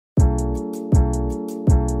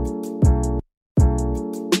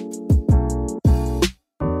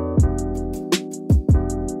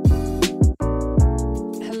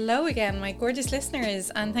Hello again, my gorgeous listeners,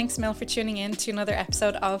 and thanks Mel for tuning in to another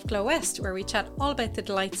episode of Glow West, where we chat all about the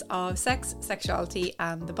delights of sex, sexuality,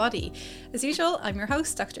 and the body. As usual, I'm your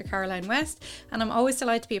host, Dr. Caroline West, and I'm always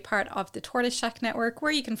delighted to be a part of the Tortoise Shack Network,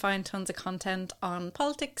 where you can find tons of content on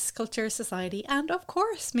politics, culture, society, and of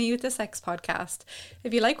course, me with the Sex Podcast.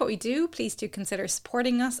 If you like what we do, please do consider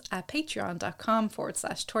supporting us at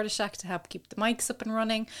patreon.com/Tortoise Shack to help keep the mics up and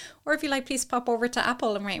running. Or if you like, please pop over to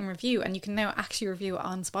Apple and rate and review, and you can now actually review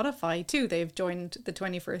on Spotify too. They've joined the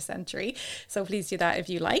 21st century, so please do that if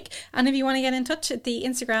you like. And if you want to get in touch, the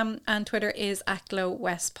Instagram and Twitter is at Glow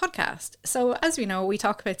West Podcast. So as we know, we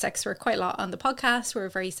talk about sex work quite a lot on the podcast. We're a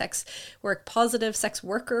very sex work positive, sex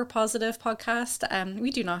worker positive podcast. We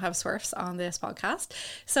do not have swerfs on this podcast.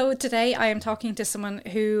 So today I am talking to someone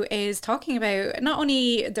who is talking about not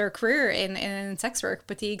only their career in sex work,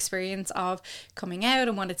 but the experience of coming out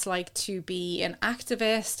and what it's like to be an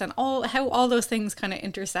activist and how all those things kind of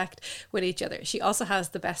intersect with each other. She also has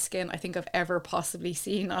the best skin I think I've ever possibly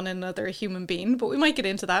seen on another human being, but we might get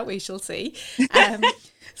into that, we shall see.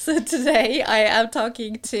 So today I am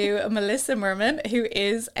talking to Melissa Merman, who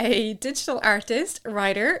is a digital artist,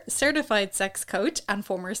 writer, certified sex coach, and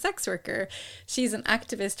former sex worker. She's an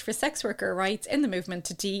activist for sex worker rights in the movement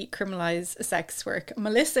to decriminalize sex work.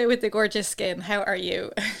 Melissa with the gorgeous skin, how are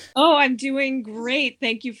you? Oh, I'm doing great.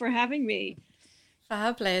 Thank you for having me.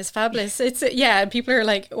 Fabulous. It's people are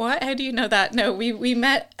like, what? How do you know that? No, we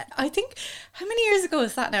met, I think, how many years ago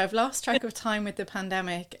is that now? I've lost track of time with the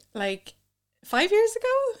pandemic. Like 5 years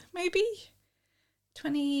ago, maybe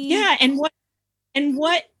 20. Yeah. And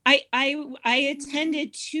what I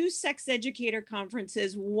attended two sex educator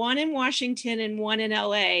conferences, one in Washington and one in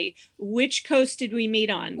LA. Which coast did we meet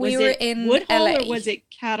on? We were in Woodhull LA. Or was it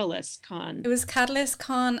Catalyst Con? It was Catalyst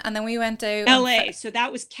Con, and then we went out LA. So that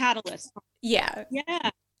was Catalyst. Yeah. Yeah.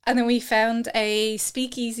 And then we found a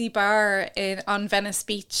speakeasy bar on Venice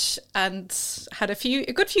Beach and had a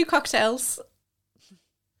good few cocktails.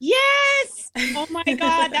 Yes. Oh my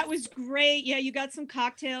God, that was great. Yeah, you got some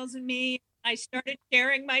cocktails and me. I started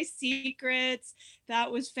sharing my secrets.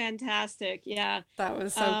 That was fantastic. Yeah. That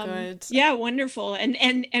was so good. Yeah, wonderful.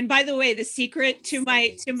 And by the way, the secret to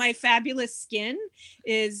my fabulous skin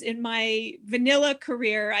is in my vanilla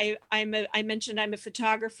career. I mentioned I'm a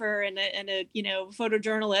photographer and a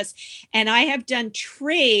photojournalist, and I have done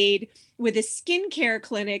trade with a skincare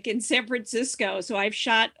clinic in San Francisco. So I've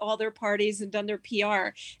shot all their parties and done their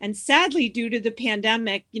PR. And sadly, due to the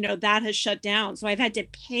pandemic, that has shut down. So I've had to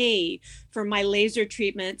pay for my laser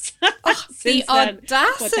treatments. The audacity.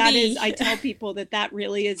 But that is, I tell people that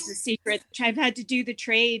really is the secret. I've had to do the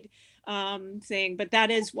trade thing, but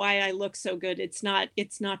that is why I look so good. It's not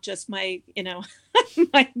just my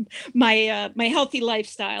my healthy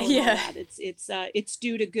lifestyle and all that. It's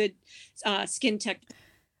due to good skin tech.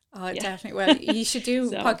 Oh, yeah. Definitely. Well, you should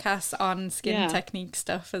do podcasts on skin technique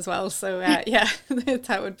stuff as well. So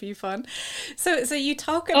that would be fun. So you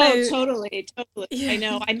talk about. Oh, totally. Yeah. I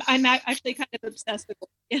know. I'm actually kind of obsessed with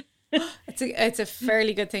it. Yeah. It's a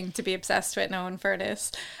fairly good thing to be obsessed with now, in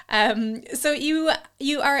fairness. So you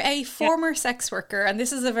are a former sex worker, and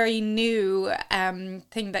this is a very new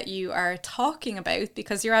thing that you are talking about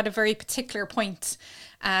because you're at a very particular point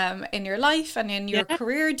in your life and in your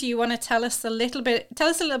career. Do you want to tell us a little bit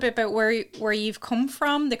about where you've come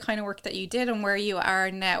from, the kind of work that you did, and where you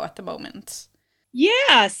are now at the moment?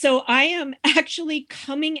 Yeah, so I am actually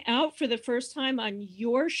coming out for the first time on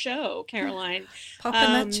your show, Caroline.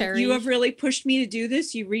 Popping that cherry. You have really pushed me to do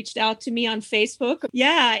this. You reached out to me on Facebook.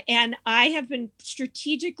 Yeah, and I have been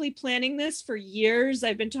strategically planning this for years.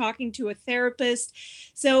 I've been talking to a therapist.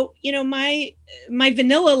 So, my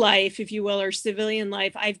vanilla life, if you will, or civilian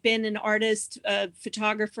life, I've been an artist, a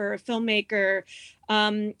photographer, a filmmaker,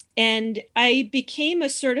 and I became a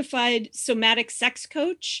certified somatic sex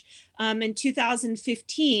coach in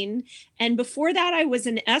 2015. And before that, I was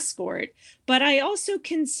an escort. But I also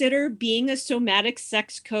consider being a somatic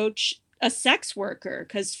sex coach a sex worker,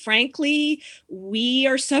 because frankly, we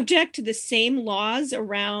are subject to the same laws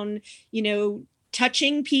around,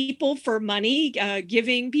 touching people for money,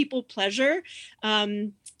 giving people pleasure.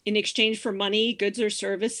 In exchange for money, goods or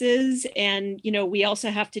services. And, we also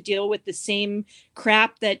have to deal with the same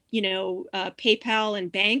crap that, PayPal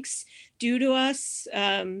and banks do to us.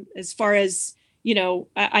 As far as,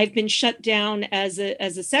 I've been shut down as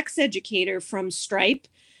a sex educator from Stripe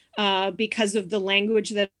because of the language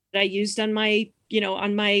that I used on my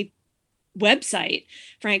website,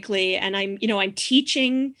 frankly. And I'm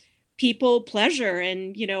teaching people pleasure,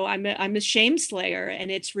 and I'm a shame slayer, and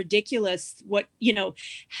it's ridiculous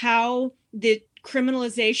how the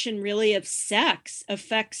criminalization really of sex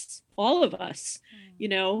affects all of us,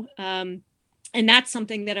 and that's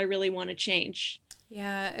something that I really want to change.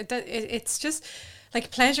 Yeah, it's just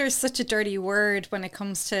like pleasure is such a dirty word when it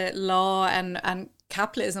comes to law and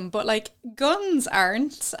capitalism, but like guns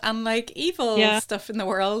aren't, and like evil stuff in the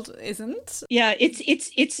world isn't. Yeah,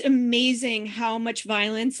 it's amazing how much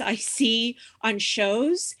violence I see on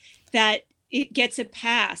shows that it gets a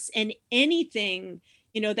pass, and anything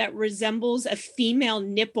that resembles a female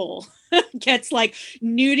nipple gets like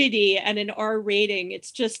nudity and an R rating.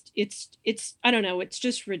 It's I don't know, it's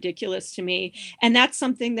just ridiculous to me. And that's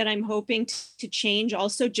something that I'm hoping to change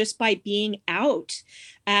also, just by being out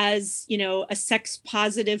as, a sex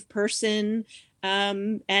positive person,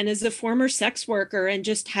 and as a former sex worker, and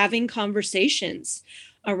just having conversations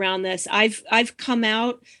around this. I've come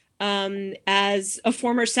out as a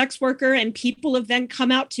former sex worker, and people have then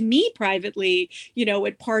come out to me privately,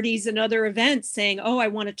 at parties and other events, saying, oh, I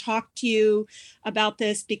want to talk to you about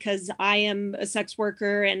this because I am a sex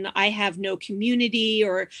worker and I have no community,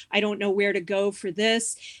 or I don't know where to go for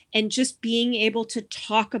this. And just being able to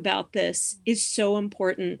talk about this is so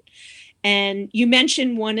important. And you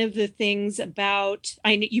mentioned one of the things about,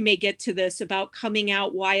 you may get to this, about coming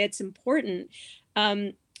out, why it's important.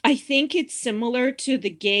 I think it's similar to the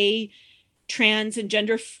gay, trans, and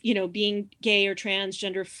gender, being gay or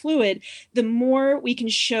transgender fluid. The more we can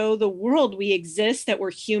show the world we exist, that we're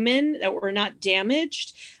human, that we're not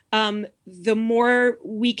damaged, the more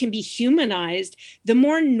we can be humanized, the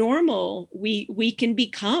more normal we can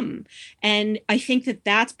become. And I think that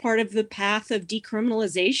that's part of the path of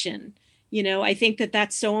decriminalization. I think that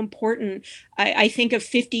that's so important. I think of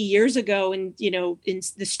 50 years ago, and, in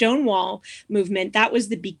the Stonewall movement, that was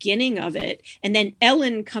the beginning of it. And then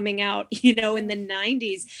Ellen coming out, in the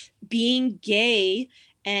 90s, being gay,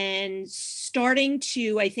 and starting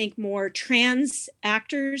to, I think, more trans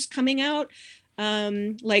actors coming out,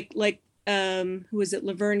 like who was it?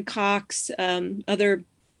 Laverne Cox, other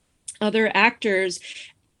actors.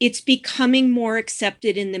 It's becoming more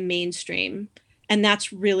accepted in the mainstream. And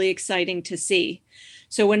that's really exciting to see.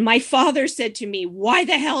 So when my father said to me, why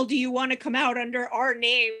the hell do you want to come out under our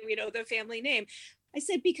name, the family name? I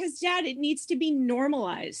said, because Dad, it needs to be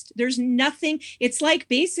normalized. There's nothing. It's like,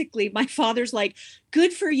 basically, my father's like,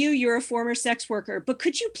 good for you. You're a former sex worker, but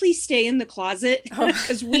could you please stay in the closet?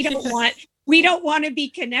 Because we don't want to be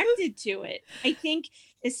connected to it. I think,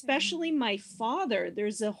 especially my father,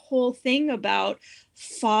 there's a whole thing about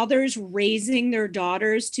fathers raising their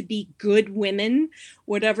daughters to be good women,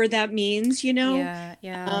 whatever that means,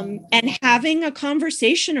 and having a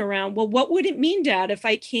conversation around, well, what would it mean, Dad, if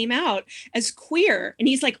I came out as queer? And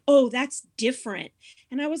he's like, oh, that's different.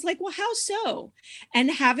 And I was like, well, how so?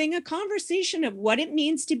 And having a conversation of what it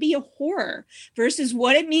means to be a whore versus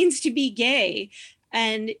what it means to be gay.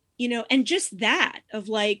 And, and just that of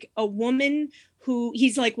like a woman who,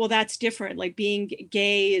 he's like, well, that's different. Like, being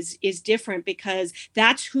gay is different because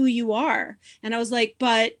that's who you are. And I was like,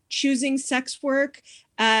 but choosing sex work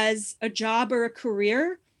as a job or a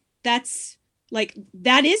career, that's like,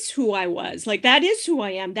 that is who I was. Like, that is who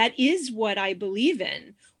I am. That is what I believe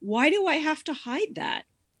in. Why do I have to hide that?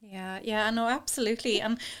 Yeah, no, absolutely.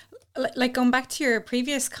 And like, going back to your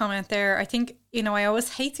previous comment there, I think, I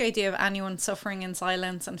always hate the idea of anyone suffering in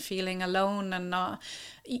silence and feeling alone and not,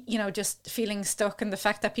 just feeling stuck. And the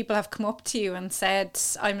fact that people have come up to you and said,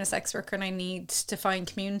 I'm a sex worker and I need to find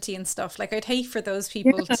community and stuff. Like, I'd hate for those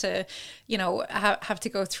people to, have to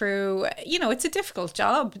go through, it's a difficult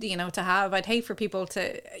job, to have. I'd hate for people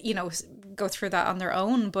to, go through that on their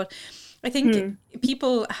own. But I think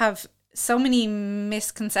people have so many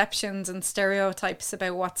misconceptions and stereotypes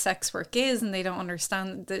about what sex work is, and they don't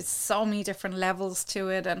understand there's so many different levels to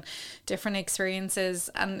it and different experiences.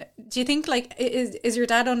 And do you think, like, is your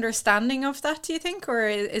dad understanding of that, do you think, or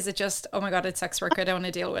is it just, oh my God, it's sex work, I don't want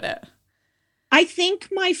to deal with it? I think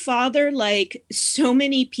my father, like so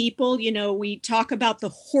many people, we talk about the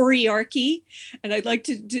horiarchy, and I'd like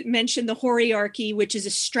to mention the horiarchy, which is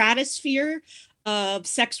a stratosphere of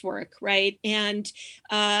sex work, right? And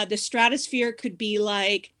the stratosphere could be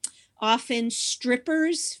like, often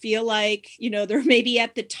strippers feel like, they're maybe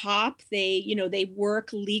at the top. They work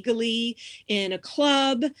legally in a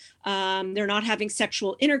club. They're not having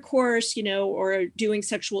sexual intercourse, or doing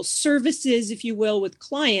sexual services, if you will, with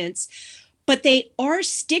clients. But they are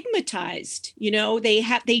stigmatized,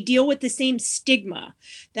 they deal with the same stigma.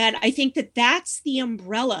 That I think that's the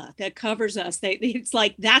umbrella that covers us. It's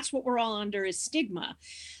like, that's what we're all under, is stigma.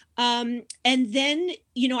 And then,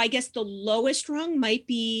 I guess the lowest rung might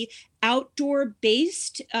be outdoor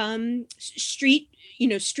based, street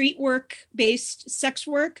work based sex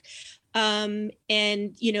work. And,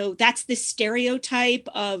 that's the stereotype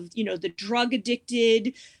of, the drug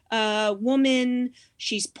addicted woman.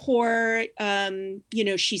 She's poor,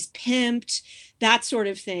 she's pimped, that sort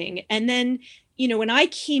of thing. And then, when I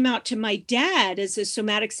came out to my dad as a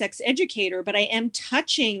somatic sex educator, but I am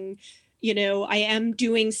touching, I am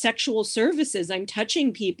doing sexual services, I'm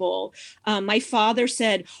touching people. My father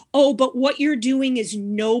said, "Oh, but what you're doing is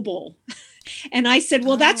noble." And I said,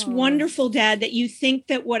 "Well, that's wonderful, Dad, that you think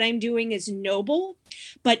that what I'm doing is noble,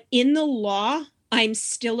 but in the law, I'm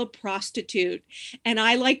still a prostitute." And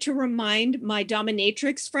I like to remind my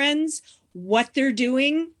dominatrix friends, what they're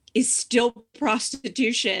doing is still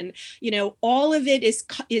prostitution. All of it is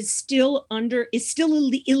still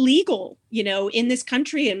illegal, in this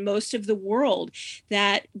country and most of the world.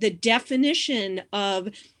 That the definition of,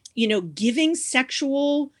 giving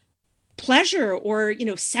sexual pleasure or,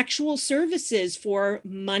 sexual services for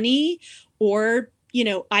money or,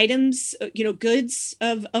 items, goods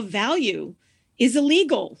of value is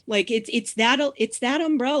illegal. Like it's that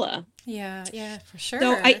umbrella. Yeah, for sure.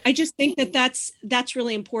 So I just think that's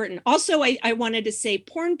really important. Also, I wanted to say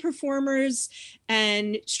porn performers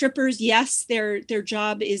and strippers, yes, their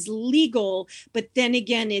job is legal, but then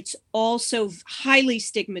again, it's also highly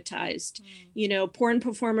stigmatized. Porn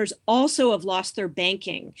performers also have lost their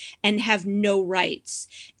banking and have no rights.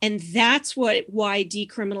 And that's why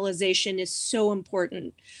decriminalization is so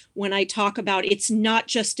important. When I talk about, it's not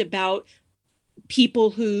just about people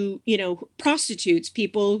who, prostitutes,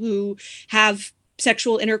 people who have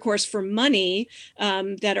sexual intercourse for money,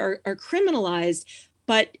 that are criminalized,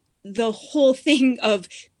 but the whole thing of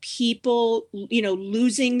people,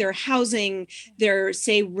 losing their housing, their,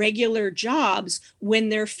 say, regular jobs when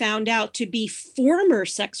they're found out to be former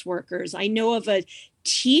sex workers. I know of a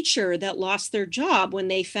teacher that lost their job when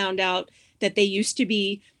they found out that they used to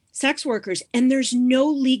be sex workers, and there's no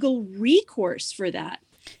legal recourse for that.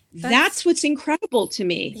 That's what's incredible to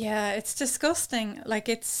me. Yeah, it's disgusting. Like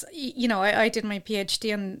it's, I did my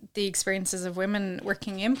PhD on the experiences of women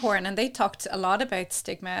working in porn, and they talked a lot about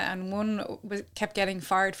stigma, and one kept getting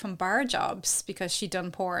fired from bar jobs because she'd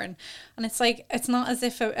done porn. And it's like, it's not as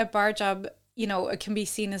if a bar job, it can be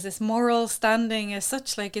seen as this moral standing as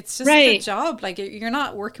such. Like it's just a job. Like you're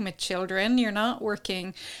not working with children, you're not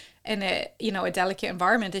working in a delicate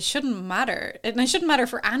environment. It shouldn't matter. And it shouldn't matter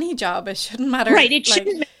for any job. It shouldn't matter. Right. It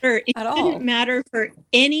shouldn't matter. It shouldn't all matter for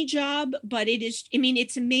any job, but it is,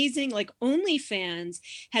 it's amazing. Like OnlyFans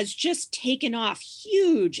has just taken off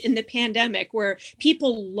huge in the pandemic, where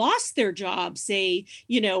people lost their jobs, say,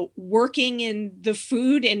 working in the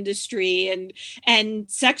food industry,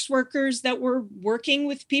 and sex workers that were working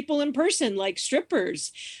with people in person, like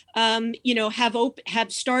strippers, have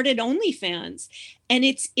started OnlyFans. And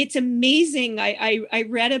it's amazing. I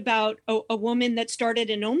read about a woman that started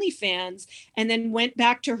an OnlyFans and then went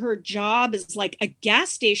back to her job as like a gas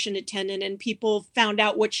station attendant, and people found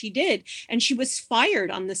out what she did, and she was fired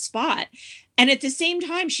on the spot. And at the same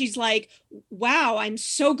time, she's like, "Wow, I'm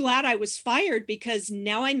so glad I was fired, because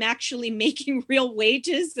now I'm actually making real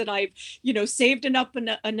wages, that I've, saved enough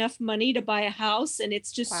money to buy a house." And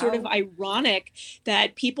it's just sort of ironic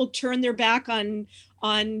that people turn their back on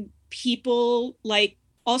people like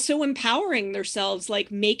also empowering themselves, like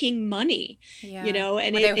making money, and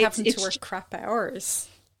without having to work crap hours.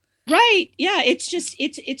 Right. Yeah. It's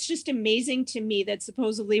just amazing to me that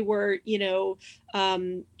supposedly we're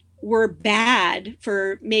bad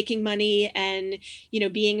for making money and,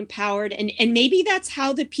 being empowered. And maybe that's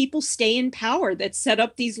how the people stay in power that set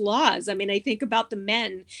up these laws. I mean, I think about the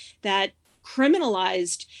men that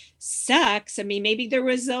criminalized sex. I mean, maybe there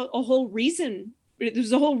was a whole reason.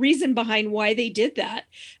 There's a whole reason behind why they did that.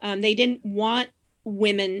 They didn't want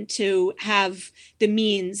women to have the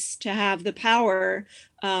means, to have the power,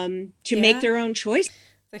 to make their own choice.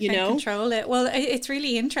 They can control it. Well, it's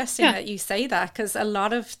really interesting that you say that, because a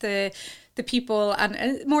lot of the people,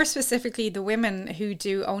 and more specifically the women who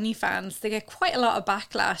do OnlyFans, they get quite a lot of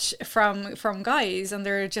backlash from guys, and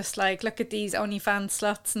they're just like, "Look at these OnlyFans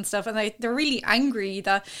sluts and stuff," and they're really angry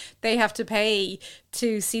that they have to pay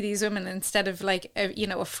to see these women instead of like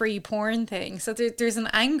a free porn thing. So there's an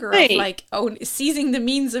anger of like, seizing the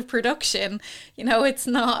means of production. It's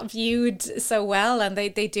not viewed so well, and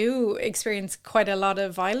they do experience quite a lot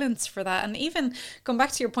of violence for that. And even going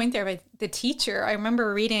back to your point there about the teacher, I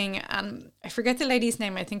remember reading, and I forget the lady's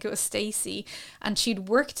name, I think it was Stacy, and she'd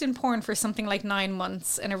worked in porn for something like 9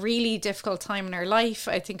 months in a really difficult time in her life.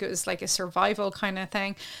 I think it was like a survival kind of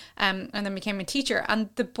thing, and then became a teacher. And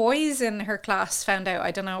the boys in her class found out,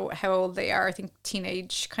 I don't know how old they are, I think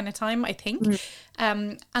teenage kind of time, I think.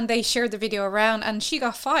 And they shared the video around, and she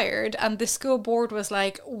got fired, and the school board was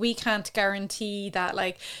like, we can't guarantee that,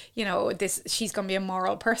 like, you know, this, she's going to be a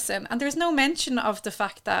moral person. And there's no mention of the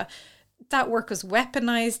fact that that work was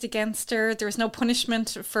weaponized against her. There was no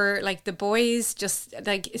punishment for like the boys just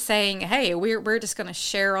like saying, hey, we're just going to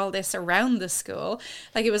share all this around the school.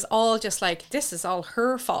 Like, it was all just like, this is all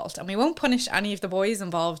her fault and we won't punish any of the boys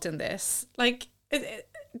involved in this. Like,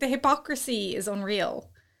 the hypocrisy is unreal.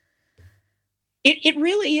 It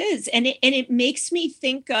really is. And it makes me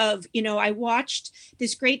think of, you know, I watched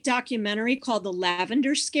this great documentary called The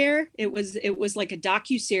Lavender Scare. It was like a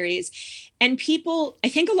docuseries. And people, I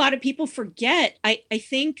think a lot of people forget, I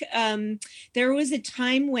think there was a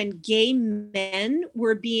time when gay men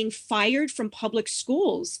were being fired from public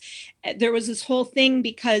schools. There was this whole thing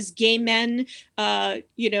because gay men,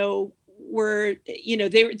 you know, were, you know,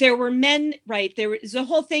 there were men, right? There was a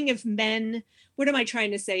whole thing of men. What am I trying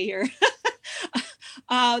to say here?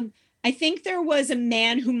 I think there was a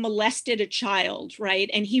man who molested a child, right?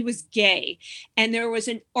 And he was gay. And there was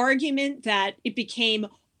an argument that it became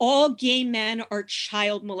all gay men are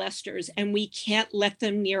child molesters and we can't let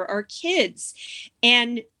them near our kids.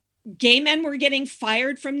 And gay men were getting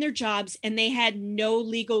fired from their jobs and they had no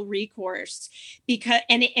legal recourse because,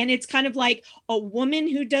 and it's kind of like a woman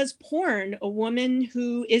who does porn, a woman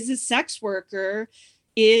who is a sex worker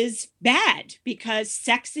is bad because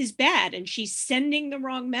sex is bad and she's sending the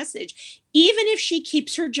wrong message, even if she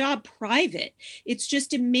keeps her job private. It's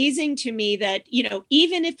just amazing to me that, you know,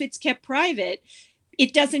 even if it's kept private,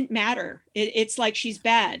 it doesn't matter. It's like she's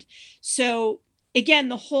bad. So again,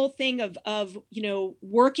 the whole thing of, you know,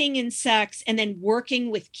 working in sex and then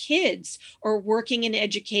working with kids or working in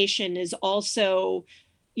education is also,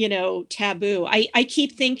 you know, taboo. I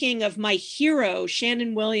keep thinking of my hero,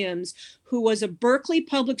 Shannon Williams, who was a Berkeley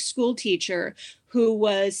public school teacher who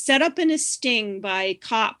was set up in a sting by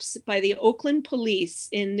cops, by the Oakland police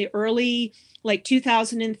in the early, like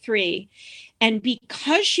 2003. And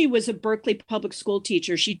because she was a Berkeley public school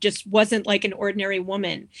teacher, she just wasn't like an ordinary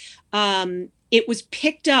woman. It was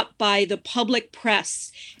picked up by the public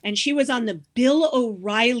press, and she was on the Bill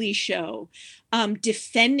O'Reilly show,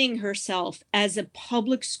 defending herself as a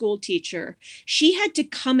public school teacher. She had to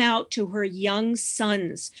come out to her young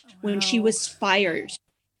sons when she was fired.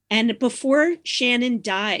 And before Shannon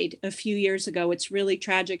died a few years ago, it's really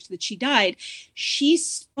tragic that she died, she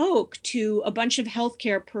spoke to a bunch of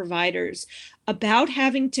healthcare providers about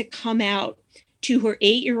having to come out to her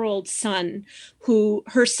 8-year-old son, who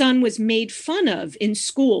her son was made fun of in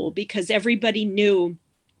school because everybody knew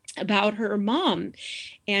about her mom.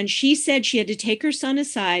 And she said she had to take her son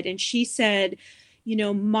aside and she said, you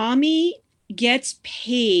know, mommy gets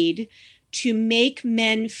paid to make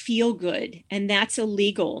men feel good, and that's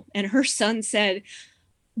illegal. And her son said,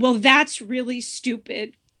 well, that's really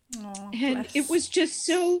stupid. Oh, and bless.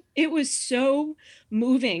 it was so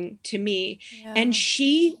moving to me. Yeah. And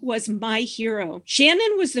she was my hero.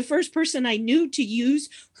 Shannon was the first person I knew to use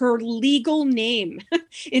her legal name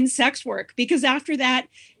in sex work, because after that,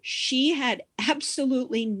 she had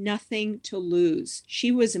absolutely nothing to lose. She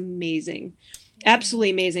was amazing. Absolutely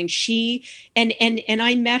amazing. She and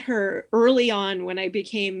I met her early on when I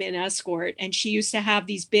became an escort, and she used to have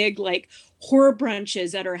these big like horror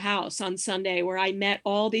brunches at her house on Sunday where I met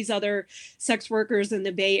all these other sex workers in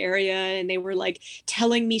the Bay Area, and they were like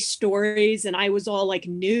telling me stories, and I was all like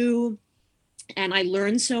new, and I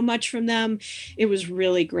learned so much from them. It was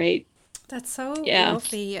really great. That's so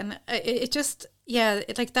lovely. And it just, yeah,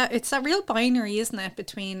 like that, it's that real binary, isn't it,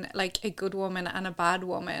 between like a good woman and a bad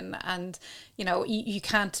woman. And, you know, you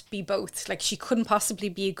can't be both. Like, she couldn't possibly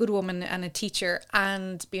be a good woman and a teacher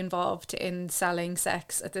and be involved in selling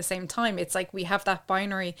sex at the same time. It's like we have that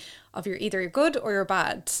binary of you're either good or you're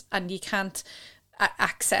bad, and you can't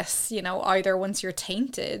access, you know, either once you're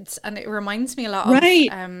tainted. And it reminds me a lot of,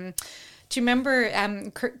 do you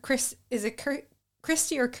remember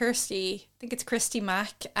Christy or Kirsty? I think it's Christy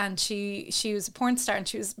Mack, and she was a porn star, and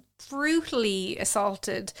she was brutally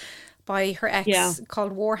assaulted by her ex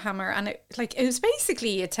called Warhammer, and it was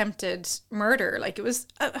basically attempted murder. Like, it was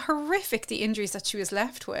horrific, the injuries that she was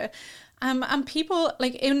left with. And people,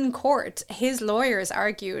 like, in court, his lawyers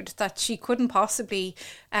argued that she couldn't possibly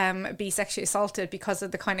be sexually assaulted because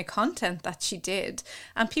of the kind of content that she did.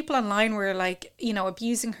 And people online were like, you know,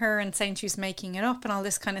 abusing her and saying she was making it up and all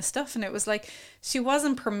this kind of stuff. And it was like, she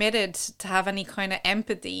wasn't permitted to have any kind of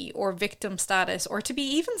empathy or victim status, or to be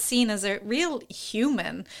even seen as a real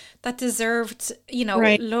human that deserved, you know,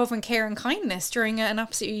 love and care and kindness during an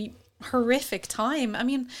absolutely horrific time. I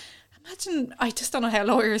mean, Imagine, I just don't know how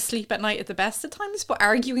lawyers sleep at night at the best of times, but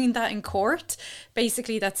arguing that in court,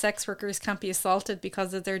 basically that sex workers can't be assaulted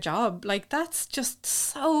because of their job. Like, that's just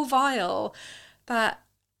so vile that,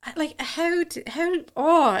 like, how,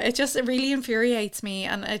 it really infuriates me.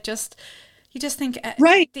 And you just think,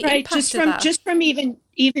 Right, the right. impact of that. Just from even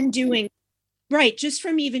doing right, just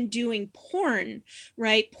from even doing porn,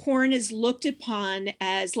 right? Porn is looked upon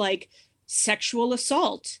as like sexual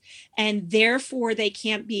assault, and therefore they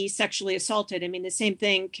can't be sexually assaulted. I mean, the same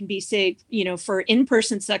thing can be said, for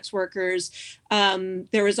in-person sex workers.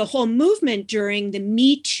 There was a whole movement during the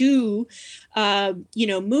Me Too,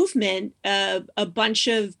 movement. A bunch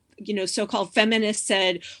of so-called feminists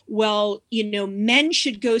said, well, men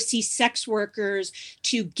should go see sex workers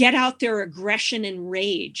to get out their aggression and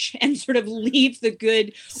rage and sort of leave the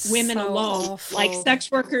good women So alone. awful. Like,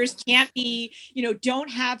 sex workers can't be,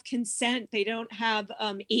 don't have consent. They don't have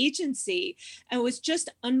agency. And it was just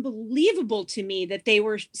unbelievable to me that they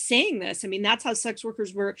were saying this. I mean, that's how sex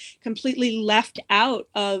workers were completely left out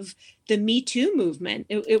of the Me Too movement.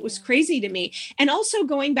 It was crazy to me. And also,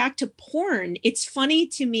 going back to porn, it's funny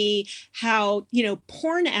to me how,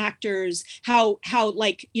 porn actors, how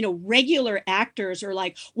like, regular actors are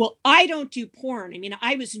like, well, I don't do porn. I mean,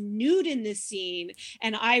 I was nude in this scene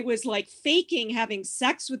and I was like faking having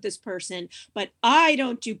sex with this person, but I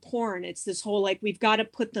don't do porn. It's this whole, like, we've got to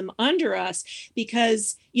put them under us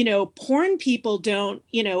because, porn people don't,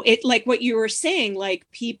 it, like what you were saying,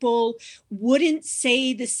 like, people wouldn't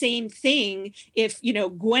say the same thing if,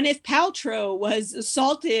 Gwyneth Paltrow was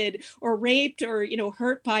assaulted or raped or,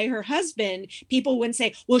 hurt by her husband. People wouldn't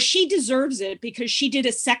say, well, she deserves it because she did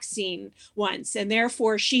a sex scene once and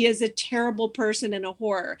therefore she is a terrible person and a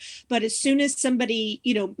whore. But as soon as somebody,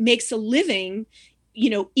 makes a living,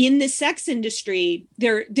 in the sex industry,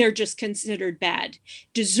 they're just considered bad,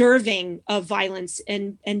 deserving of violence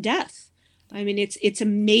and death. I mean, it's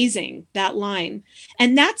amazing, that line.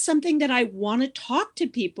 And that's something that I want to talk to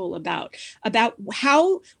people about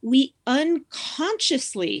how we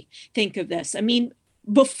unconsciously think of this. I mean,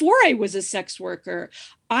 before I was a sex worker,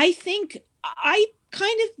 I think I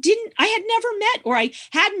had never met, or I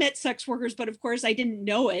had met sex workers, but of course I didn't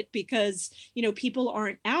know it because, people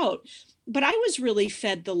aren't out. But I was really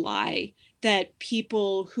fed the lie that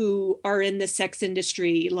people who are in the sex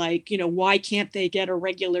industry, like, why can't they get a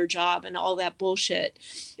regular job and all that bullshit.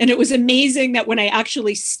 And it was amazing that when I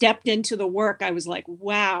actually stepped into the work, I was like,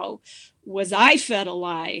 wow, was I fed a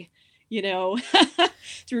lie?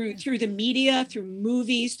 Through the media, through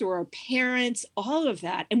movies, through our parents, all of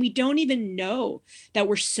that. And we don't even know that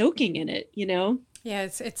we're soaking in it, Yeah,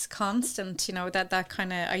 it's constant, that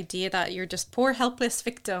kind of idea that you're just poor, helpless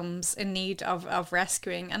victims in need of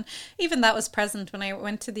rescuing. And even that was present when I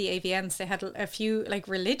went to the AVNs. They had a few like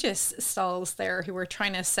religious stalls there who were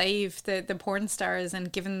trying to save the porn stars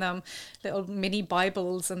and giving them little mini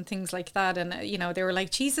Bibles and things like that. And, they were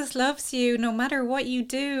like, Jesus loves you no matter what you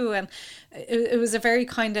do. And it was a very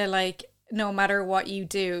kind of like, no matter what you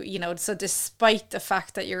do, so despite the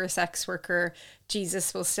fact that you're a sex worker,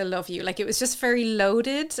 Jesus will still love you. Like, it was just very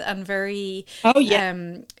loaded and very, oh yeah,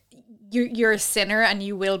 you're a sinner and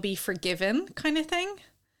you will be forgiven kind of thing.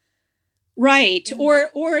 Right. Or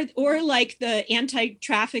like the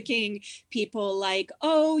anti-trafficking people, like,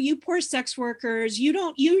 oh, you poor sex workers,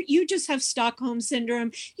 you just have Stockholm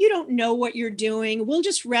syndrome. You don't know what you're doing. We'll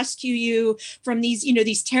just rescue you from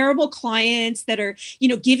these terrible clients that are,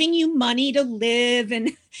 giving you money to live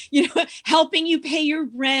and, helping you pay your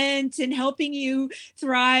rent and helping you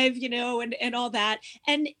thrive, and all that.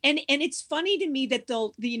 And it's funny to me that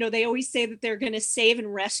they always say that they're going to save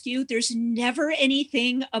and rescue. There's never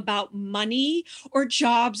anything about money or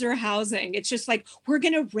jobs or housing. It's just like, we're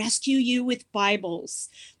going to rescue you with Bibles.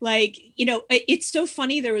 Like, it's so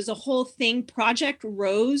funny. There was a whole thing, Project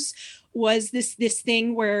Rose was this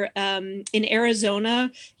thing where in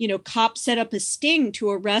Arizona, cops set up a sting to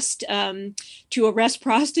arrest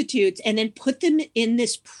prostitutes and then put them in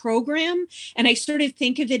this program. And I sort of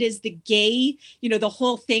think of it as the gay, the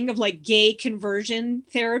whole thing of like gay conversion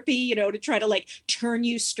therapy, to try to like turn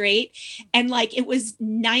you straight. And like, it was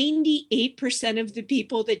 98% of the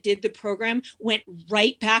people that did the program went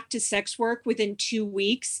right back to sex work within 2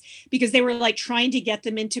 weeks because they were like trying to get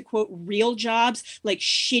them into, quote, real jobs, like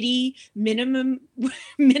shitty minimum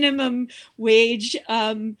wage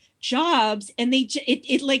jobs, and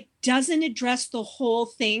it like doesn't address the whole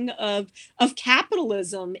thing of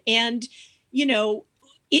capitalism. And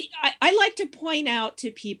I like to point out to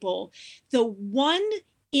people the one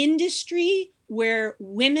industry where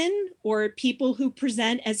women or people who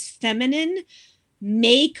present as feminine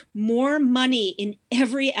make more money in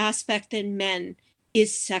every aspect than men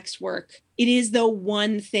is sex work. It is the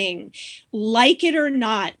one thing. Like it or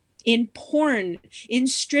not, in porn, in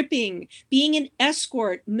stripping, being an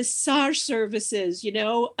escort, massage services,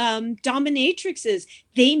 dominatrixes,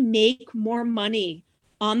 they make more money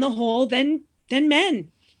on the whole than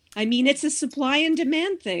men. I mean, it's a supply and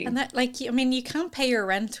demand thing. And that, like, I mean, you can't pay your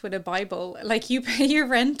rent with a Bible. Like, you pay your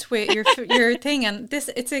rent with your thing. And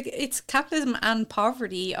it's capitalism and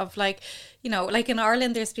poverty of, like, like in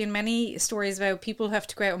Ireland, there's been many stories about people who have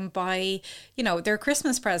to go out and buy, their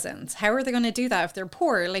Christmas presents. How are they going to do that if they're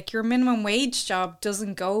poor? Like, your minimum wage job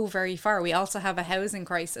doesn't go very far. We also have a housing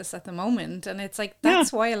crisis at the moment. And it's like,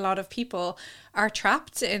 that's why a lot of people are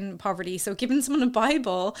trapped in poverty. So giving someone a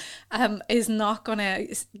Bible is not going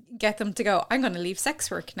to get them to go, I'm going to leave sex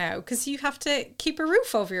work now, because you have to keep a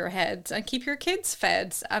roof over your head and keep your kids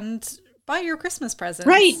fed and buy your Christmas presents.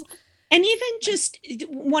 Right. And even just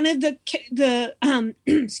one of the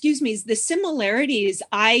excuse me, the similarities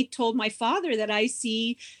I told my father that I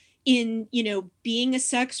see in, being a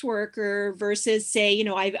sex worker versus, say,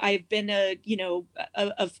 I've been a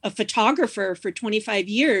photographer for 25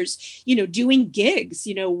 years, doing gigs,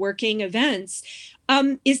 working events.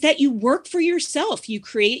 Is that you work for yourself. You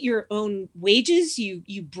create your own wages,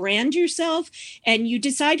 you brand yourself, and you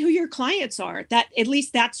decide who your clients are. That, at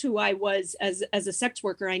least that's who I was as a sex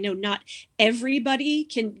worker. I know not everybody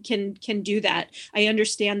can do that. I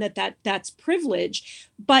understand that's privilege,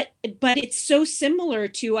 but it's so similar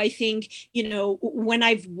to, I think, when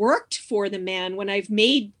I've worked for the man, when I've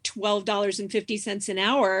made $12.50 an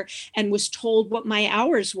hour and was told what my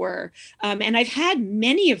hours were. And I've had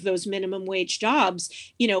many of those minimum wage jobs,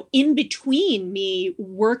 in between me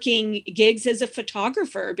working gigs as a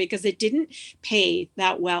photographer, because it didn't pay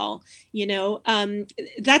that well.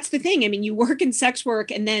 That's the thing. I mean, you work in sex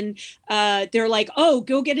work and then they're like, oh,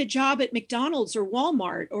 go get a job at McDonald's or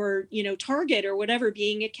Walmart or, Target or whatever,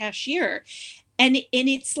 being a cashier. And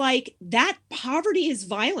it's like, that poverty is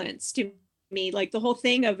violence to me. Like the whole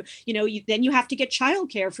thing of, then you have to get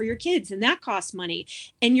childcare for your kids and that costs money.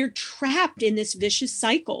 And you're trapped in this vicious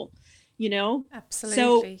cycle. Absolutely.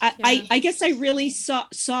 So I guess I really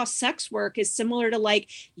saw sex work as similar to,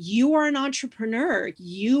 like, you are an entrepreneur,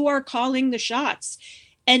 you are calling the shots.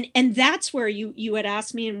 And that's where you had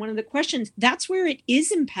asked me in one of the questions, that's where it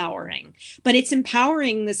is empowering, but it's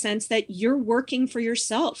empowering in the sense that you're working for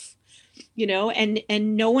yourself, and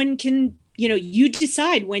no one can, you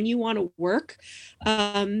decide when you want to work.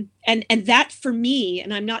 And that, for me,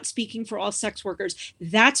 and I'm not speaking for all sex workers,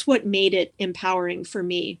 that's what made it empowering for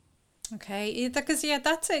me. Okay, because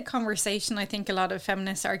that's a conversation. I think a lot of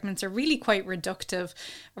feminist arguments are really quite reductive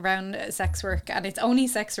around sex work, and it's only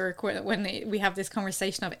sex work when we have this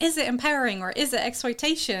conversation of, is it empowering or is it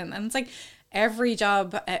exploitation? And it's like, every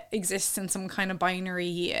job exists in some kind of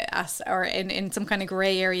binary or in some kind of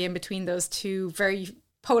gray area in between those two very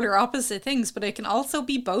polar opposite things, but it can also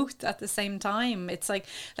be both at the same time. It's like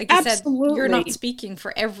you Absolutely. said, you're not speaking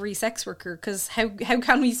for every sex worker, because how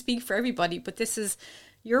can we speak for everybody? But this is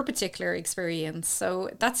your particular experience, so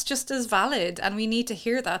that's just as valid, and we need to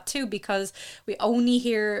hear that too, because we only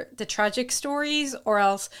hear the tragic stories, or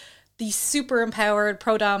else the super empowered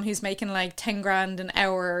pro-dom who's making like 10 grand an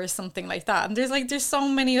hour or something like that. And there's so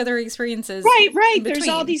many other experiences. Right. There's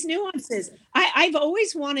all these nuances. I've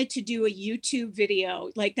always wanted to do a YouTube video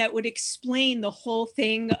like that would explain the whole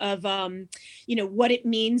thing of, what it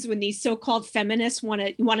means when these so-called feminists want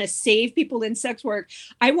to save people in sex work.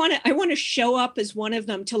 I want to show up as one of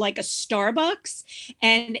them to like a Starbucks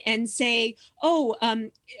and say, oh,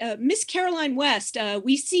 Miss Caroline West,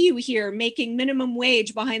 we see you here making minimum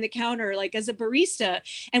wage behind the counter, like as a barista.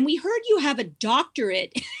 And we heard you have a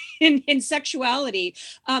doctorate in sexuality.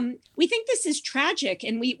 We think this is tragic,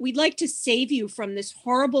 and we'd like to save you from this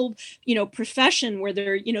horrible, profession where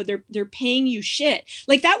they're paying you shit.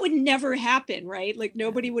 Like that would never happen, right? Like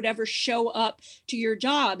nobody would ever show up to your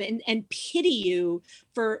job and pity you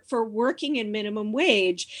for working in minimum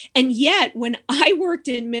wage. And yet when I worked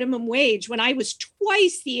in minimum wage, when I was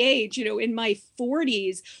twice the age, in my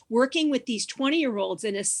 40s, working with these 20-year-olds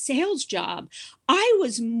in a sales job, I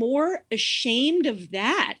was more ashamed of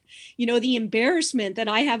that, the embarrassment that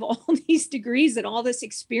I have all these degrees and all this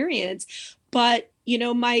experience. But,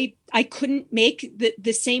 I couldn't make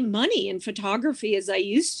the same money in photography as I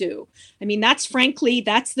used to. I mean, that's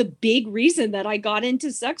the big reason that I got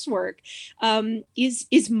into sex work,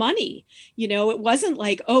 is money. It wasn't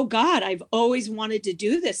like, oh God, I've always wanted to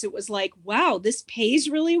do this. It was like, wow, this pays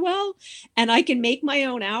really well and I can make my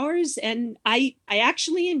own hours. And I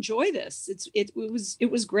actually enjoy this. It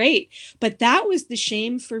was great. But that was the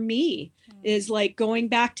shame for me, is like going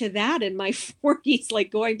back to that in my 40s,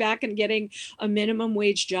 like going back and getting a minimum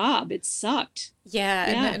wage job. It sucked.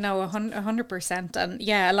 Yeah. No, 100%. And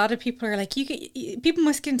yeah, a lot of people are like, people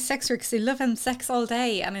must get into sex work because they love having sex all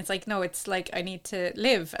day. And it's like, no, it's like, I need to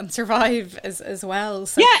live and survive as well.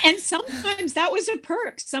 So. Yeah. And sometimes that was a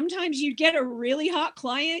perk. Sometimes you get a really hot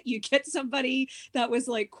client, you get somebody that was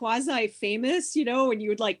like quasi famous, and you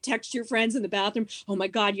would like text your friends in the bathroom, oh my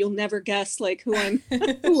God, you'll never guess like who I'm,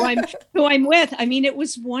 who I'm with. I mean, it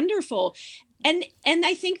was wonderful. And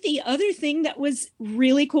I think the other thing that was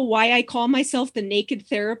really cool, why I call myself the naked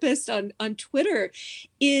therapist on Twitter,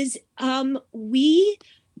 is we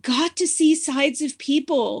got to see sides of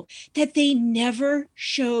people that they never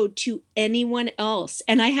showed to anyone else.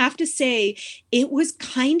 And I have to say, it was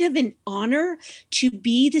kind of an honor to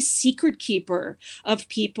be the secret keeper of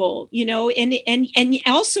people, and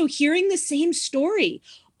also hearing the same story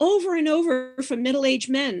over and over from middle-aged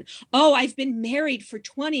men. Oh, I've been married for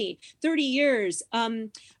 20, 30 years.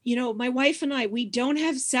 My wife and I, we don't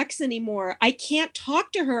have sex anymore. I can't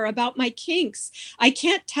talk to her about my kinks. I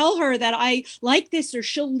can't tell her that I like this or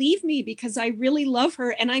she'll leave me because I really love her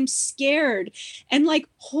and I'm scared. And like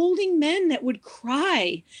holding men that would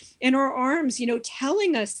cry in our arms,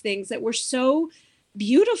 telling us things that were so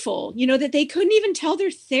beautiful, that they couldn't even tell their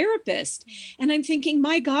therapist. And I'm thinking,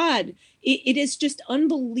 my God, it is just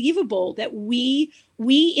unbelievable that we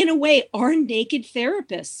in a way are naked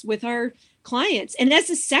therapists with our clients. And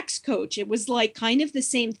as a sex coach, it was like kind of the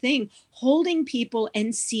same thing, holding people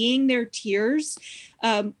and seeing their tears.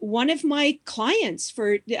 One of my clients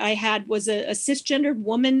I had was a cisgendered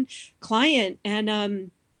woman client,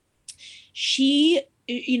 and she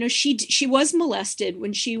was molested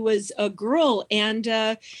when she was a girl,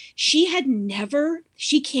 and she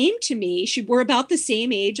came to me, we're about the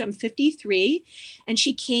same age, I'm 53, and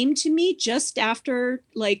she came to me just after,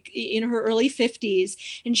 like in her early 50s,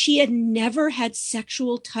 and she had never had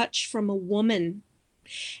sexual touch from a woman.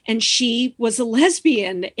 And she was a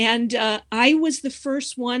lesbian, and I was the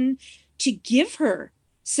first one to give her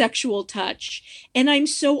sexual touch. And I'm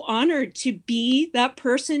so honored to be that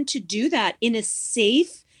person to do that in a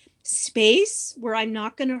safe space where I'm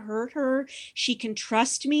not going to hurt her. She can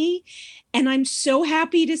trust me. And I'm so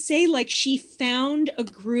happy to say, like, she found a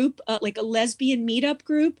group, like a lesbian meetup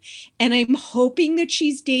group, and I'm hoping that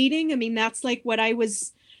she's dating. I mean, that's like what I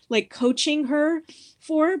was like coaching her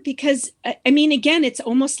for, because I mean, again, it's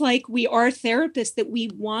almost like we are therapists, that we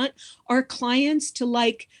want our clients to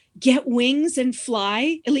like get wings and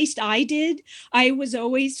fly. At least I did. I was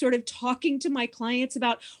always sort of talking to my clients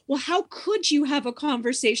about, well, how could you have a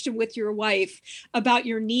conversation with your wife about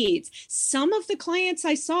your needs? Some of the clients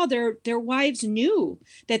I saw, their wives knew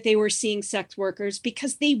that they were seeing sex workers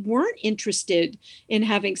because they weren't interested in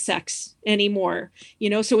having sex anymore.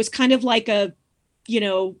 So it's kind of like a,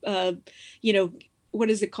 what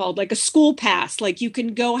is it called? Like a school pass. Like you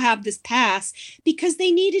can go have this pass because they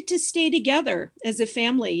needed to stay together as a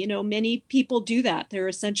family. Many people do that. They're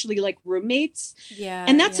essentially like roommates. Yeah.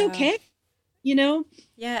 And that's okay.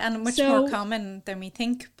 Yeah, and much more common than we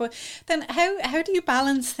think. But then how do you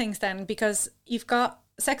balance things then? Because you've got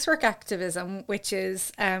sex work activism, which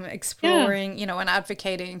is exploring, and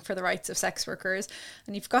advocating for the rights of sex workers.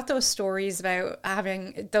 And you've got those stories about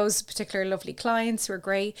having those particular lovely clients who are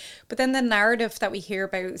great. But then the narrative that we hear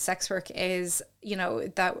about sex work is,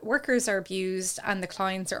 that workers are abused and the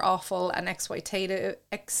clients are awful and exploitative.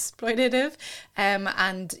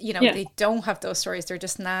 They don't have those stories. They're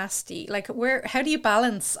just nasty. Like, how do you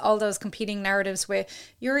balance all those competing narratives with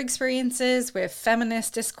your experiences, with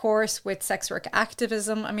feminist discourse, with sex work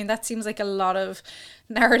activism? I mean, that seems like a lot of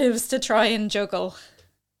narratives to try and juggle.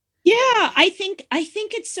 Yeah, I think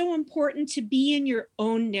it's so important to be in your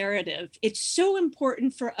own narrative. It's so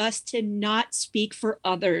important for us to not speak for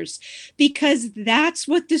others, because that's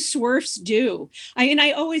what the SWERFs do.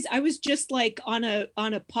 I was just like on a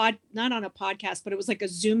not on a podcast, but it was like a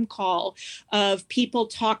Zoom call of people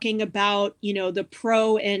talking about, the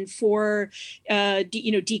pro and for,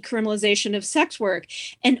 decriminalization of sex work.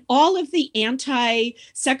 And all of the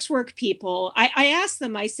anti-sex work people, I asked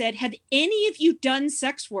them, I said, have any of you done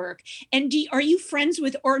sex work? work? And are you friends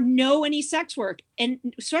with or know any sex workers?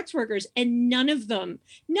 And none of them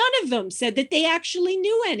said that they actually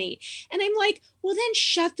knew any. And I'm like, well, then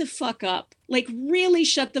shut the fuck up. Like, really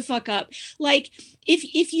shut the fuck up. Like,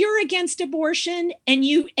 if you're against abortion and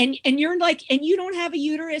you're like, and you don't have a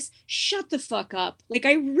uterus, shut the fuck up. Like,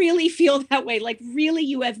 I really feel that way. Like, really,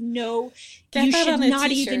 you have no, you should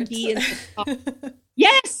not even be in the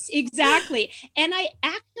Yes, exactly. And I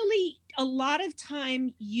actually a lot of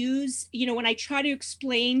time use, when I try to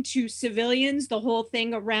explain to civilians the whole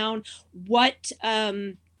thing around what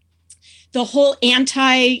the whole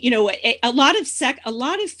a lot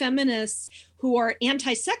of feminists who are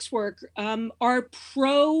anti-sex work are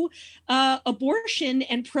pro abortion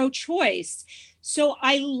and pro-choice. So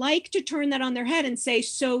I like to turn that on their head and say,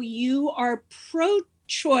 so you are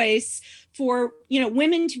pro-choice for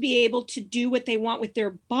women to be able to do what they want with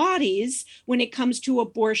their bodies when it comes to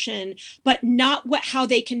abortion, but not how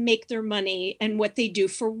they can make their money and what they do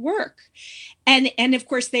for work. And of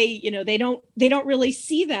course they don't really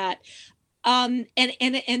see that. And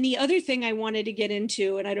the other thing I wanted to get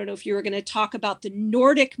into, and I don't know if you were going to talk about the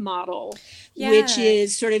Nordic model, which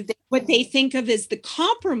is sort of what they think of as the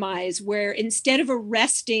compromise, where instead of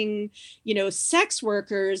arresting, sex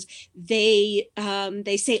workers, they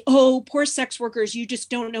say, oh, poor sex workers, you just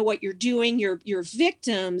don't know what you're doing. You're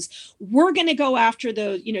victims. We're going to go after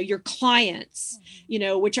your clients,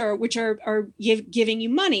 which are giving you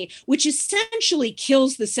money, which essentially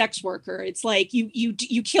kills the sex worker. It's like you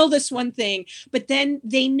kill this one thing, but then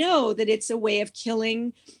they know that it's a way of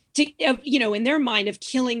killing, in their mind, of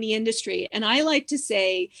killing the industry. And I like to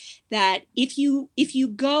say that if you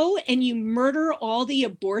go and you murder all the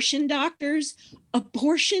abortion doctors,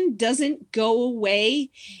 abortion doesn't go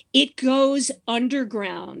away. It goes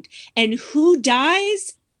underground. And who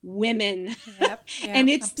dies? Women. Yep, and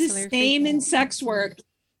it's absolutely the same in sex work.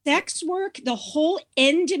 Sex work, the whole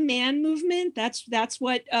end demand movement, that's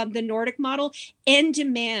what the Nordic model, end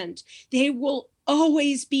demand. They will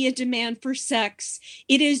always be a demand for sex.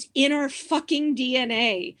 It is in our fucking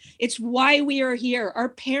DNA. It's why we are here. Our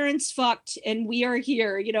parents fucked and we are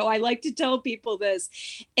here. I like to tell people this.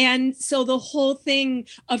 And so the whole thing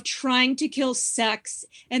of trying to kill sex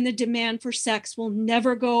and the demand for sex will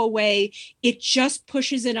never go away. It just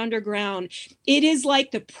pushes it underground. It is like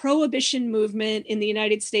the prohibition movement in the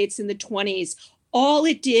United States in the 1920s. All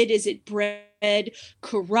it did is it bred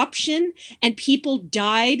corruption, and people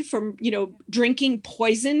died from drinking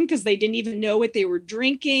poison because they didn't even know what they were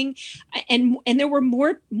drinking, and there were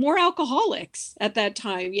more alcoholics at that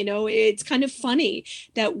time. It's kind of funny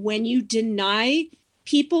that when you deny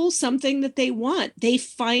people something that they want, they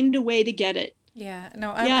find a way to get it. Yeah,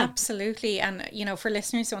 no, absolutely. And, for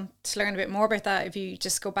listeners who want to learn a bit more about that, if you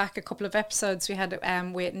just go back a couple of episodes we had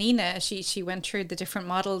with Nina, she went through the different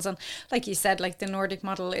models. And like you said, like the Nordic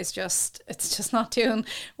model is it's just not doing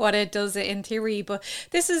what it does in theory. But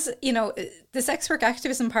this is, the sex work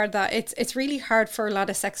activism part of that, it's really hard for a lot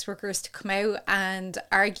of sex workers to come out and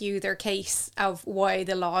argue their case of why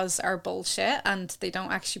the laws are bullshit and they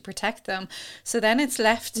don't actually protect them. So then it's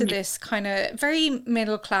left to this kind of very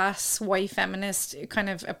middle class white feminist kind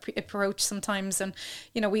of approach sometimes. And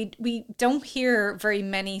we don't hear very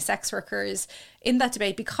many sex workers in that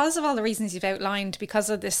debate because of all the reasons you've outlined, because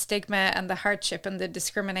of the stigma and the hardship and the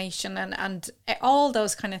discrimination and all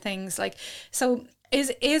those kind of things. Like, so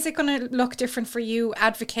is it going to look different for you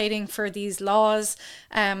advocating for these laws,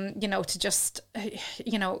 to just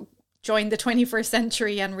join the 21st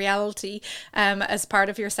century and reality as part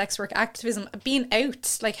of your sex work activism, being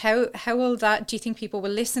out? Like, how will that, do you think people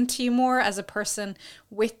will listen to you more as a person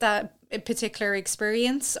with that particular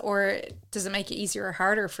experience, or does it make it easier or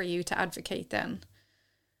harder for you to advocate then?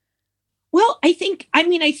 Well, I think,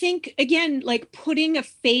 again, like putting a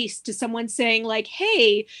face to someone saying like,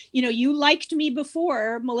 hey, you liked me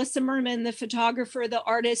before, Melissa Merman, the photographer, the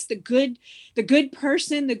artist, the good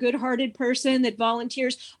person, the good-hearted person that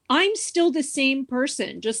volunteers. I'm still the same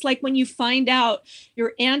person. Just like when you find out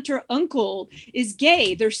your aunt or uncle is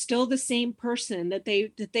gay, they're still the same person that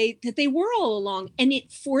they were all along. And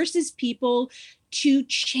it forces people to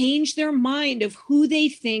change their mind of who they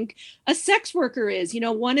think a sex worker is.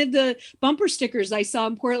 One of the bumper stickers I saw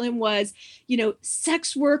in Portland was,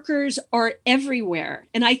 sex workers are everywhere.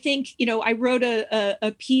 And I think, I wrote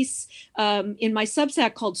a piece in my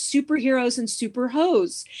Substack called Superheroes and Super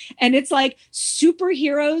Hoes. And it's like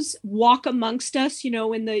superheroes walk amongst us,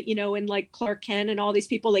 in like Clark Kent and all these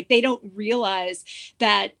people, like they don't realize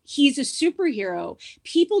that he's a superhero.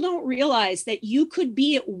 People don't realize that you could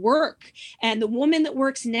be at work and the woman that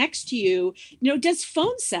works next to you, does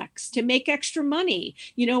phone sex to make extra money,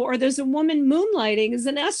 or there's a woman moonlighting as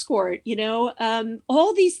an escort,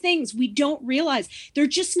 all these things we don't realize. They're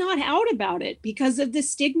just not out about it because of the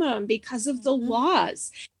stigma and because of the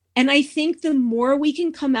laws. And I think the more we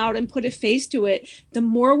can come out and put a face to it, the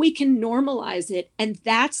more we can normalize it. And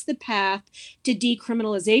that's the path to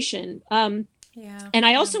decriminalization. And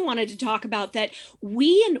I also wanted to talk about that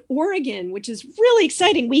we in Oregon, which is really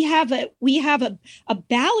exciting, we have a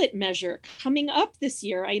ballot measure coming up this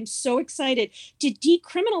year. I am so excited to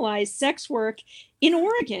decriminalize sex work in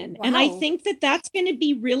Oregon. Wow. And I think that that's going to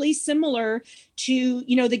be really similar to,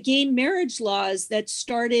 the gay marriage laws that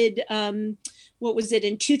started, what was it,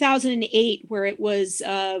 in 2008, where it was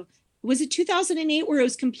it 2008 where it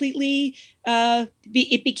was completely,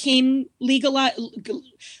 it became legalized,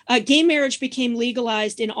 gay marriage became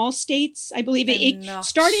legalized in all states. I believe it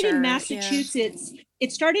started in Massachusetts. Yeah.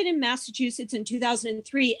 It started in Massachusetts in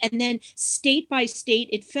 2003, and then state by state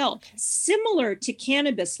it fell. Similar to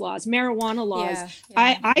cannabis laws, marijuana laws.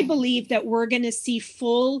 Yeah. I believe that we're going to see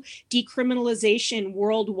full decriminalization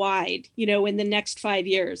worldwide, in the next 5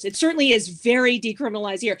 years. It certainly is very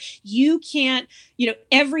decriminalized here. You can't,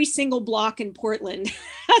 every single block in Portland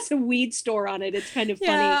has a weed store on it. It's kind of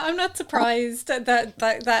funny. Yeah, I'm not surprised that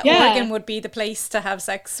Oregon would be the place to have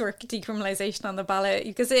sex work decriminalization on the ballot,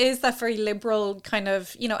 because it is that very liberal kind of,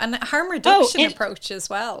 and harm reduction approach as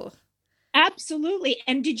well. Absolutely.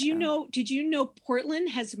 And did you know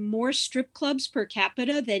Portland has more strip clubs per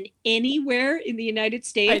capita than anywhere in the United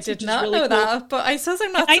States? I did not know that, but I suppose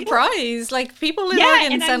I'm not surprised. Like, people in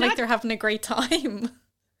Oregon sound like they're having a great time.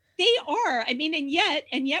 They are. I mean, and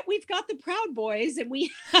yet we've got the Proud Boys, and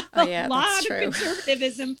we have a lot of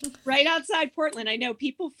conservatism right outside Portland. I know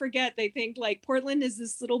people forget. They think like Portland is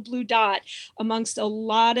this little blue dot amongst a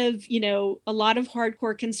lot of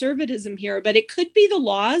hardcore conservatism here, but it could be the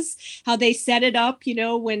laws, how they set it up,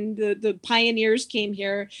 when the pioneers came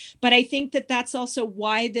here. But I think that that's also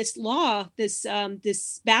why this law,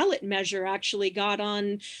 this ballot measure actually got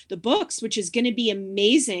on the books, which is going to be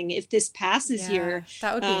amazing if this passes here.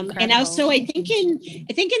 That would be incredible. And also, I think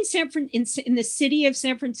in the city of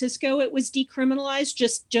San Francisco, it was decriminalized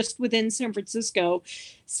just within San Francisco.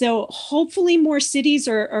 So hopefully more cities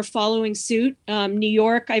are following suit. New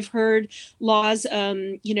York, I've heard laws.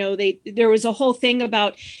 There was a whole thing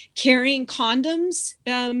about carrying condoms.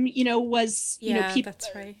 People, that's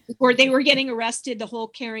right. Or they were getting arrested. The whole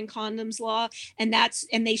carrying condoms law, and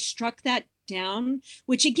they struck that down.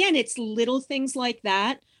 Which again, it's little things like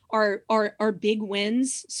that are big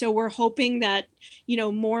wins. So we're hoping that,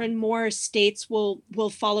 more and more states will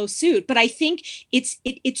follow suit. But I think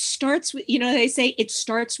it starts with, they say it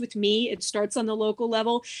starts with me. It starts on the local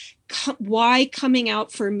level. Why coming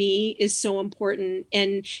out for me is so important.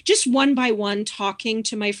 And just one by one, talking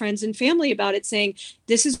to my friends and family about it, saying,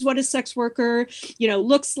 this is what a sex worker,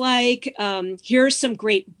 looks like. Here are some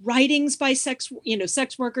great writings by sex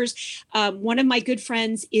workers. One of my good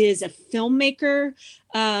friends is a filmmaker.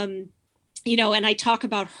 And I talk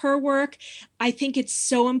about her work. I think it's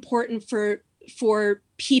so important for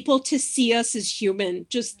people to see us as human,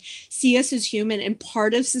 just see us as human and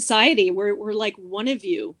part of society. We're like one of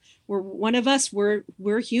you. We're one of us. We're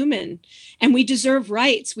human, and we deserve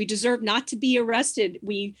rights. We deserve not to be arrested.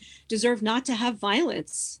 We deserve not to have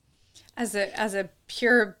violence. As a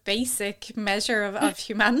pure basic measure of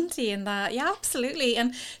humanity in that. Yeah, absolutely.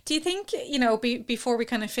 And do you think, before we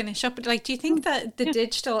kind of finish up, like, do you think that the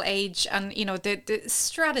digital age and, the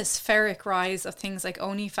stratospheric rise of things like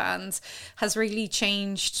OnlyFans has really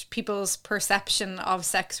changed people's perception of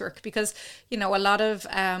sex work? Because, a lot of,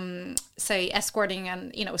 say, escorting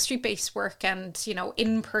and, street-based work and,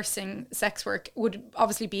 in-person sex work would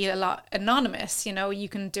obviously be a lot anonymous. You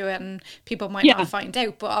can do it and people might not find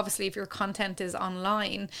out. But obviously, if your content is online,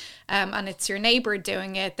 and it's your neighbor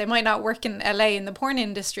doing it, they might not work in LA in the porn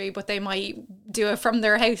industry, but they might do it from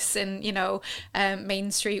their house in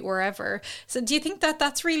Main Street, wherever. So do you think that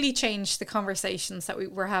that's really changed the conversations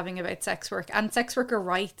that we're having about sex work and sex worker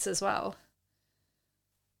rights as well?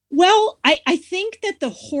 Well, I think that the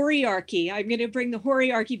horiarchy, I'm going to bring the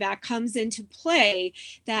horiarchy back, comes into play,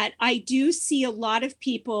 that I do see a lot of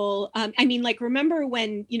people, remember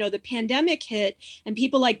when, the pandemic hit and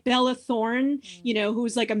people like Bella Thorne,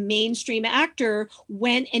 who's like a mainstream actor,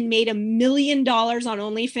 went and made $1 million on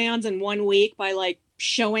OnlyFans in 1 week by like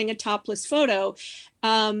showing a topless photo.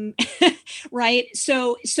 Right.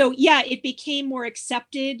 So yeah, it became more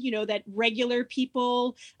accepted, that regular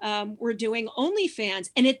people were doing OnlyFans.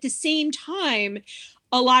 And at the same time,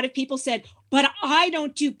 a lot of people said, but I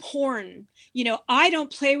don't do porn. I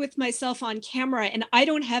don't play with myself on camera, and I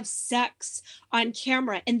don't have sex on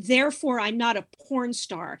camera, and therefore I'm not a porn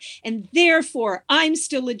star, and therefore I'm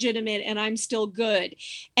still legitimate and I'm still good.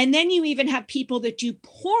 And then you even have people that do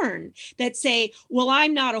porn that say, well,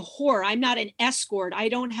 I'm not a whore, I'm not an escort, I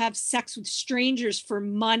don't have sex with strangers for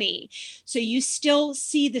money. So you still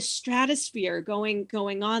see the stratosphere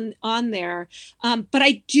going on there. But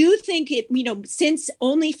I do think it, since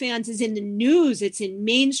OnlyFans is in the news, it's in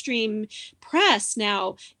mainstream press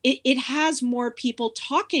now, it has more people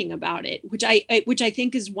talking about it, which I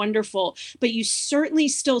think is wonderful. But you certainly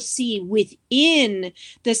still see within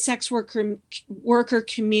the sex worker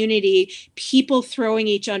community people throwing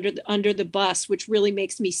each under the bus, which really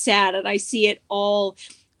makes me sad. And I see it all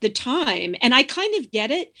the time. And I kind of get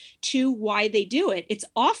it too, why they do it. It's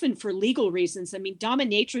often for legal reasons. I mean,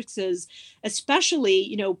 dominatrixes,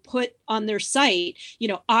 especially, put on their site,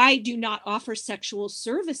 I do not offer sexual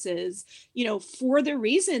services, for the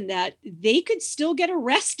reason that they could still get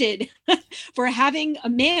arrested for having a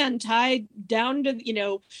man tied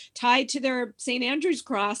to their St. Andrew's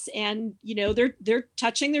cross, and, they're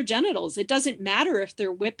touching their genitals. It doesn't matter if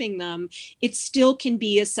they're whipping them. It still can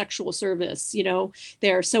be a sexual service,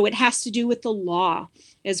 there. So it has to do with the law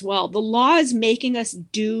as well. The law is making us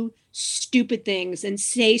do stupid things and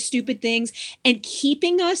say stupid things and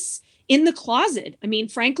keeping us in the closet. I mean,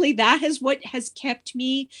 frankly, that is what has kept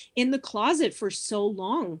me in the closet for so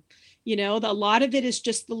long. A lot of it is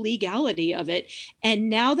just the legality of it. And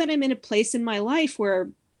now that I'm in a place in my life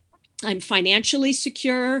where I'm financially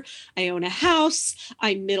secure, I own a house,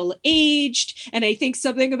 I'm middle-aged, and I think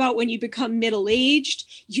something about when you become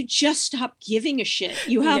middle-aged, you just stop giving a shit.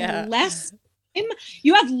 You have less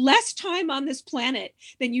time on this planet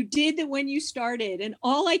than you did when you started. And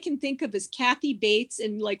all I can think of is Kathy Bates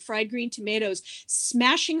and like Fried Green Tomatoes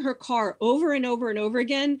smashing her car over and over and over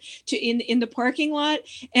again in the parking lot,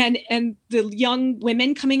 and the young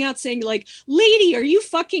women coming out saying like, lady, are you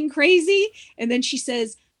fucking crazy? And then she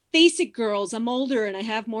says, face it, girls, I'm older and I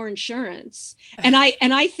have more insurance. And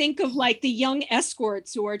I think of like the young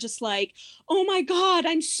escorts who are just like, oh my God,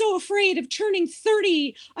 I'm so afraid of turning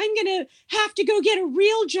 30. I'm going to have to go get a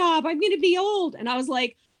real job. I'm going to be old. And I was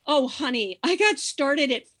like, oh, honey, I got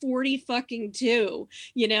started at 40 fucking 2,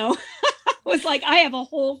 was like, I have a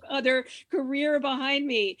whole other career behind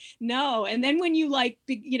me. No. And then when you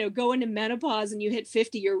go into menopause and you hit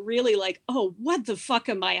 50, you're really like, oh, what the fuck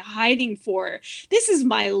am I hiding for? This is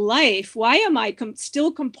my life. Why am I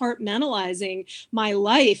still compartmentalizing my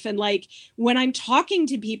life? And like, when I'm talking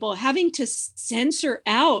to people, having to censor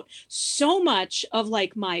out so much of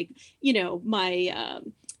like my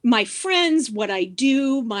friends, what I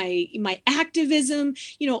do, my activism,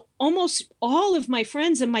 almost all of my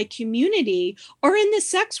friends in my community are in the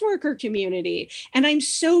sex worker community. And I'm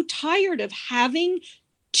so tired of having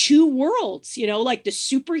two worlds, like the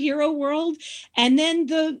superhero world and then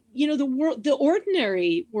the world, the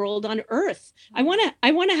ordinary world on earth. I want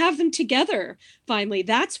to have them together. Finally,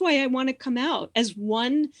 that's why I want to come out as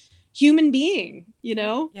one human being.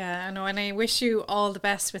 Yeah, I know, and I wish you all the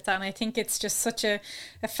best with that. And I think it's just such a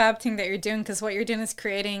fab thing that you're doing, because what you're doing is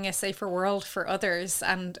creating a safer world for others,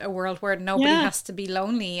 and a world where nobody has to be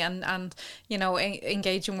lonely and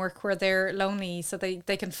engage in work where they're lonely, so they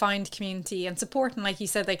can find community and support. And like you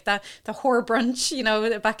said, like that, the whore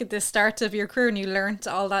brunch, back at the start of your career, and you learned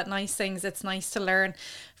all that nice things. It's nice to learn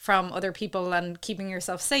from other people and keeping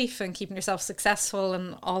yourself safe and keeping yourself successful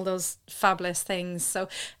and all those fabulous things. So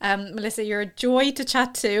Melissa, you're a joy to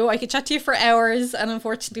chat to. I could chat to you for hours, and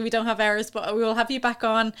unfortunately we don't have hours, but we will have you back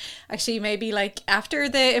on actually maybe like after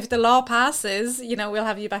if the law passes, we'll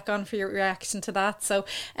have you back on for your reaction to that. So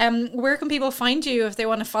where can people find you if they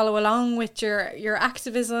want to follow along with your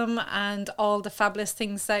activism and all the fabulous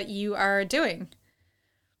things that you are doing?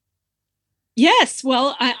 Yes,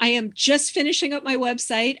 well, I am just finishing up my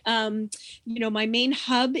website. My main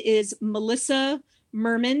hub is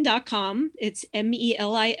melissamermin.com. It's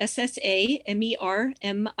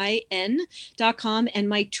MELISSAMERMIN.com. And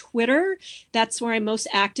my Twitter, that's where I'm most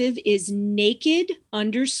active, is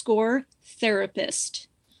naked_therapist.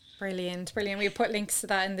 Brilliant. We put links to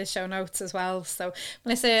that in the show notes as well. So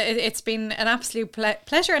Melissa, it's been an absolute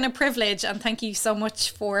pleasure and a privilege, and thank you so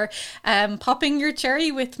much for popping your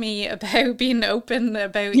cherry with me about being open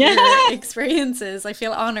about your experiences. I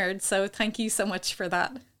feel honoured, so thank you so much for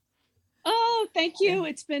that. Oh, Oh, thank you.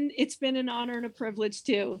 It's been an honor and a privilege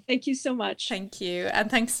too. Thank you so much. Thank you.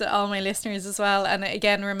 And thanks to all my listeners as well. And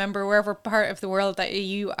again, remember, wherever part of the world that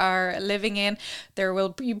you are living in, there will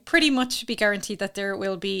be pretty much be guaranteed that there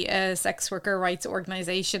will be a sex worker rights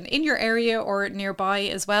organisation in your area or nearby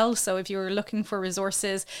as well. So if you're looking for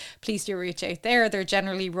resources, please do reach out there. They're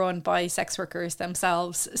generally run by sex workers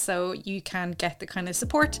themselves, so you can get the kind of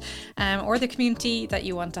support or the community that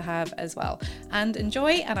you want to have as well. And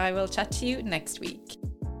enjoy, and I will chat to you next week.